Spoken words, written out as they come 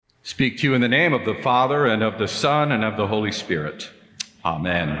Speak to you in the name of the Father, and of the Son, and of the Holy Spirit.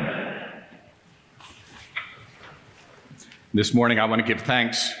 Amen. This morning I want to give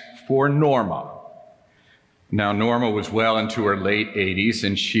thanks for Norma. Now, Norma was well into her late 80s,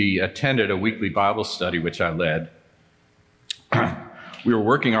 and she attended a weekly Bible study, which I led. We were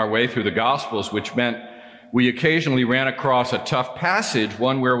working our way through the Gospels, which meant we occasionally ran across a tough passage,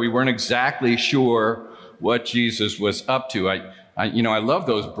 one where we weren't exactly sure what Jesus was up to. I love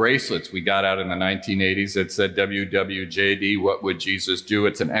those bracelets we got out in the 1980s that said WWJD, what would Jesus do?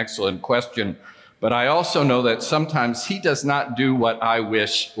 It's an excellent question. But I also know that sometimes he does not do what I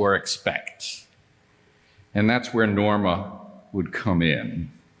wish or expect. And that's where Norma would come in.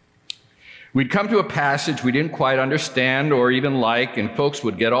 We'd come to a passage we didn't quite understand or even like, and folks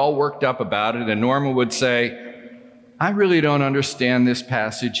would get all worked up about it, and Norma would say, I really don't understand this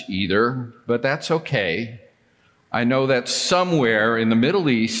passage either, but that's okay. I know that somewhere in the Middle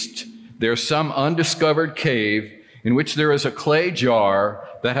East, there's some undiscovered cave in which there is a clay jar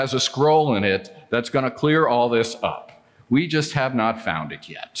that has a scroll in it that's going to clear all this up. We just have not found it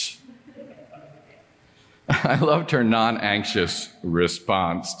yet. I loved her non-anxious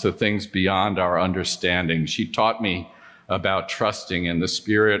response to things beyond our understanding. She taught me about trusting in the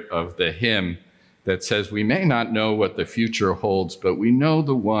spirit of the hymn that says, we may not know what the future holds, but we know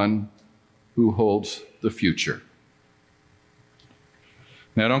the one who holds the future.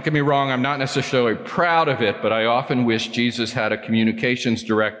 Now, don't get me wrong, I'm not necessarily proud of it, but I often wish Jesus had a communications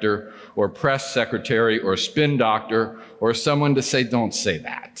director or press secretary or spin doctor or someone to say, don't say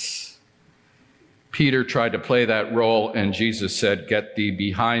that. Peter tried to play that role, and Jesus said, get thee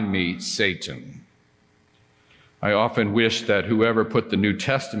behind me, Satan. I often wish that whoever put the New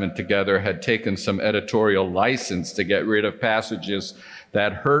Testament together had taken some editorial license to get rid of passages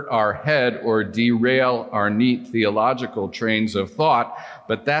that hurt our head or derail our neat theological trains of thought,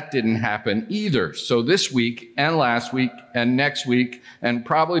 but that didn't happen either. So this week and last week and next week and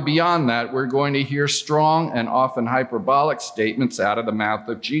probably beyond that, we're going to hear strong and often hyperbolic statements out of the mouth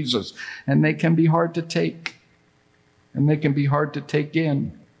of Jesus, and they can be hard to take, and they can be hard to take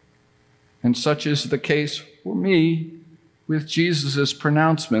in. And such is the case for me with Jesus'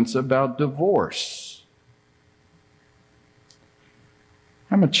 pronouncements about divorce.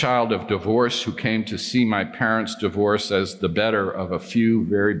 I'm a child of divorce who came to see my parents' divorce as the better of a few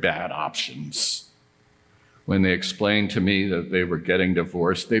very bad options. When they explained to me that they were getting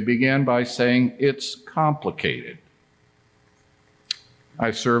divorced, they began by saying, it's complicated.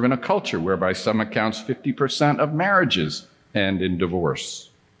 I serve in a culture where by some accounts 50% of marriages end in divorce.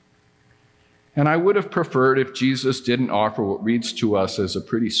 And I would have preferred if Jesus didn't offer what reads to us as a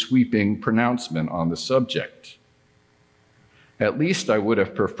pretty sweeping pronouncement on the subject. At least I would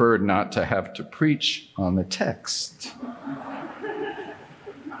have preferred not to have to preach on the text.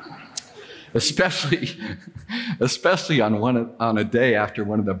 Especially on a day after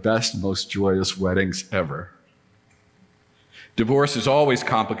one of the best, most joyous weddings ever. Divorce is always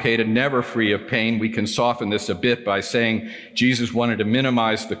complicated, never free of pain. We can soften this a bit by saying Jesus wanted to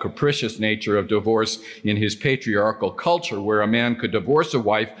minimize the capricious nature of divorce in his patriarchal culture, where a man could divorce a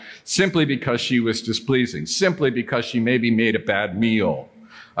wife simply because she was displeasing, simply because she maybe made a bad meal.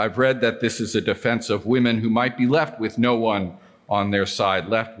 I've read that this is a defense of women who might be left with no one on their side,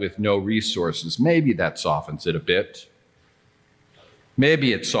 left with no resources. Maybe that softens it a bit.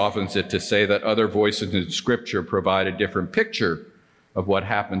 Maybe it softens it to say that other voices in Scripture provide a different picture of what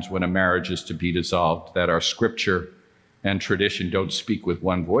happens when a marriage is to be dissolved, that our Scripture and tradition don't speak with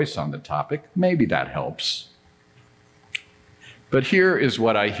one voice on the topic. Maybe that helps. But here is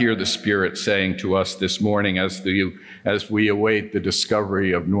what I hear the Spirit saying to us this morning as we await the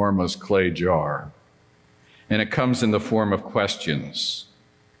discovery of Norma's clay jar. And it comes in the form of questions.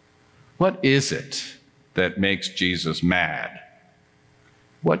 What is it that makes Jesus mad?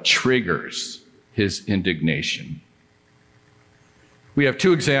 What triggers his indignation? We have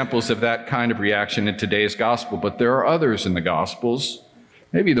two examples of that kind of reaction in today's gospel, but there are others in the gospels.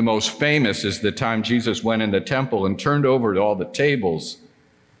 Maybe the most famous is the time Jesus went in the temple and turned over all the tables,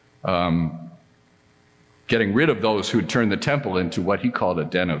 getting rid of those who had turned the temple into what he called a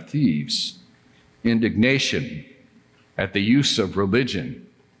den of thieves. Indignation at the use of religion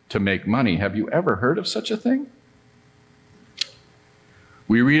to make money. Have you ever heard of such a thing?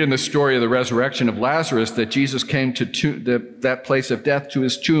 We read in the story of the resurrection of Lazarus that Jesus came to that place of death, to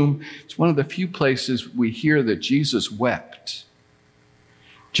his tomb. It's one of the few places we hear that Jesus wept.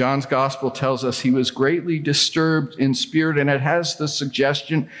 John's gospel tells us he was greatly disturbed in spirit, and it has the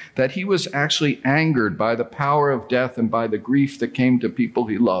suggestion that he was actually angered by the power of death and by the grief that came to people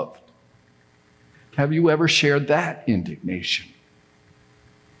he loved. Have you ever shared that indignation?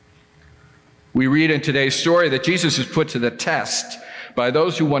 We read in today's story that Jesus is put to the test by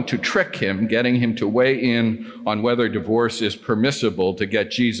those who want to trick him, getting him to weigh in on whether divorce is permissible to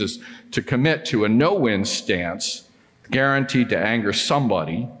get Jesus to commit to a no-win stance, guaranteed to anger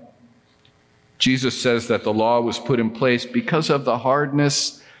somebody. Jesus says that the law was put in place because of the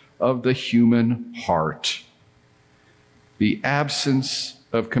hardness of the human heart, the absence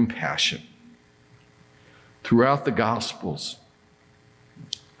of compassion. Throughout the Gospels,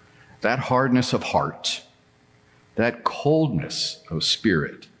 that hardness of heart, that coldness of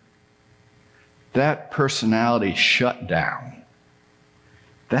spirit, that personality shut down,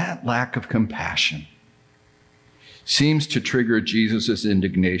 that lack of compassion seems to trigger Jesus'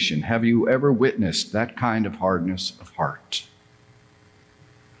 indignation. Have you ever witnessed that kind of hardness of heart?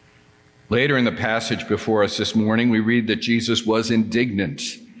 Later in the passage before us this morning, we read that Jesus was indignant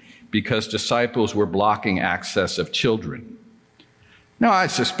because disciples were blocking access of children. Now, I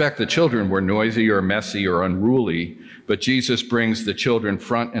suspect the children were noisy or messy or unruly, but Jesus brings the children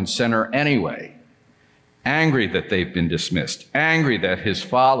front and center anyway, angry that they've been dismissed, angry that his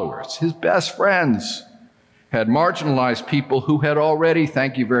followers, his best friends, had marginalized people who had already,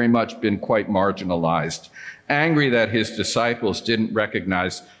 thank you very much, been quite marginalized, angry that his disciples didn't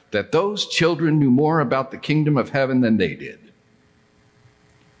recognize that those children knew more about the kingdom of heaven than they did.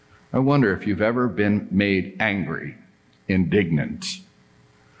 I wonder if you've ever been made angry, indignant,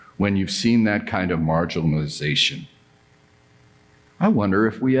 when you've seen that kind of marginalization. I wonder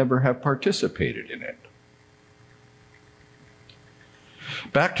if we ever have participated in it.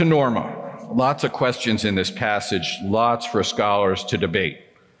 Back to Norma. Lots of questions in this passage, lots for scholars to debate.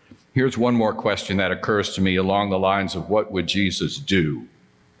 Here's one more question that occurs to me along the lines of what would Jesus do?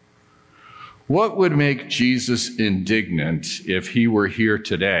 What would make Jesus indignant if he were here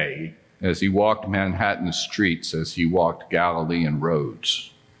today as he walked Manhattan streets, as he walked Galilean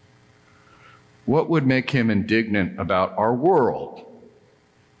roads? What would make him indignant about our world,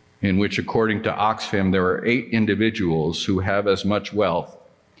 in which, according to Oxfam, there are 8 individuals who have as much wealth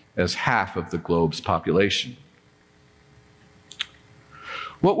as half of the globe's population?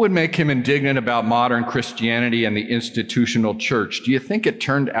 What would make him indignant about modern Christianity and the institutional church? Do you think it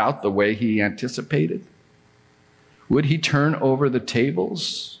turned out the way he anticipated? Would he turn over the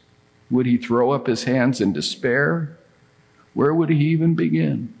tables? Would he throw up his hands in despair? Where would he even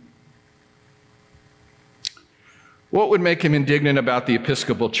begin? What would make him indignant about the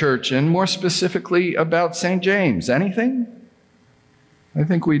Episcopal Church, and more specifically about St. James? Anything? I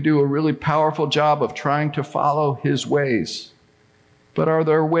think we do a really powerful job of trying to follow his ways. But are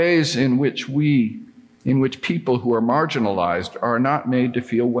there ways in which people who are marginalized are not made to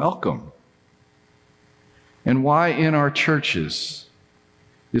feel welcome? And why in our churches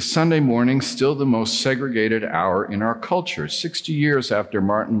is Sunday morning still the most segregated hour in our culture, 60 years after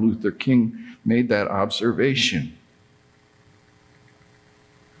Martin Luther King made that observation?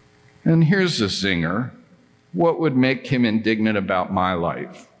 And here's the zinger. What would make him indignant about my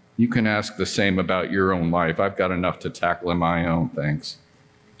life? You can ask the same about your own life. I've got enough to tackle in my own, thanks.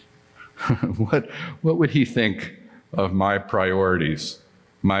 What would he think of my priorities,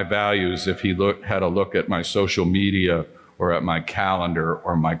 my values, if he had a look at my social media or at my calendar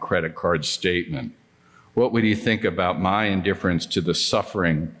or my credit card statement? What would he think about my indifference to the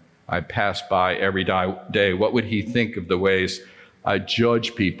suffering I pass by every day? What would he think of the ways I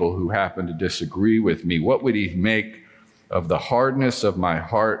judge people who happen to disagree with me? What would he make of the hardness of my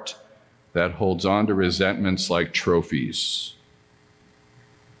heart that holds on to resentments like trophies?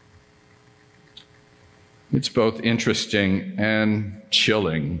 It's both interesting and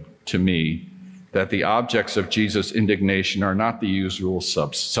chilling to me that the objects of Jesus' indignation are not the usual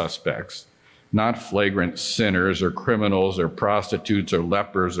suspects, not flagrant sinners or criminals or prostitutes or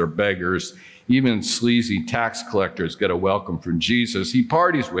lepers or beggars. Even sleazy tax collectors get a welcome from Jesus. He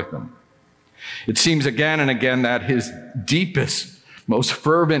parties with them. It seems again and again that his deepest, most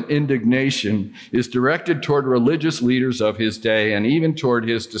fervent indignation is directed toward religious leaders of his day and even toward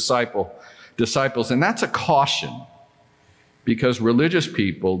his disciples. And that's a caution, because religious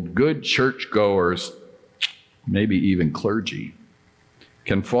people, good churchgoers, maybe even clergy,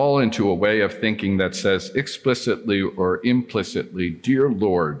 can fall into a way of thinking that says explicitly or implicitly, "Dear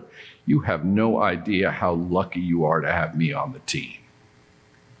Lord, you have no idea how lucky you are to have me on the team."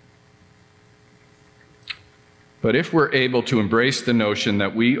 But if we're able to embrace the notion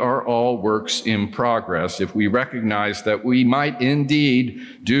that we are all works in progress, if we recognize that we might indeed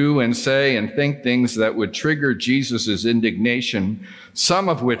do and say and think things that would trigger Jesus' indignation, some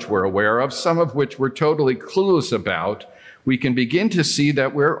of which we're aware of, some of which we're totally clueless about, we can begin to see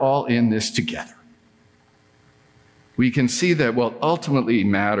that we're all in this together. we can see that what ultimately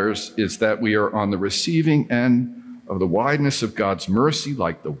matters is that we are on the receiving end of the wideness of God's mercy,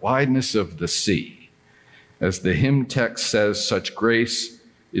 like the wideness of the sea. As the hymn text says, such grace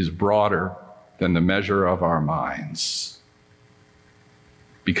is broader than the measure of our minds.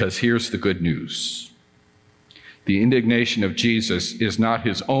 Because here's the good news. The indignation of Jesus is not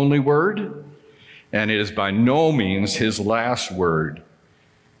his only word, and it is by no means his last word.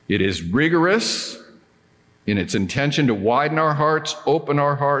 It is rigorous in its intention to widen our hearts, open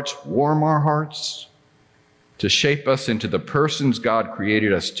our hearts, warm our hearts, to shape us into the persons God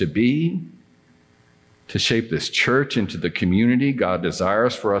created us to be, to shape this church into the community God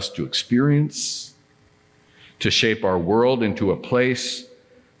desires for us to experience, to shape our world into a place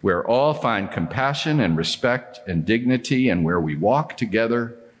where all find compassion and respect and dignity, and where we walk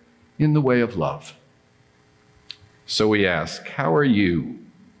together in the way of love. So we ask, how are you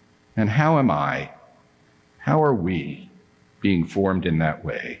and how am I? How are we being formed in that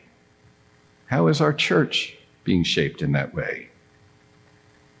way? How is our church being shaped in that way?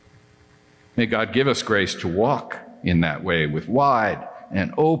 May God give us grace to walk in that way with wide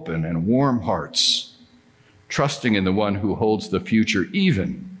and open and warm hearts, trusting in the one who holds the future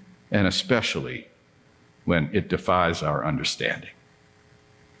even and especially when it defies our understanding.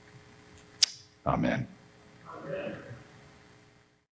 Amen.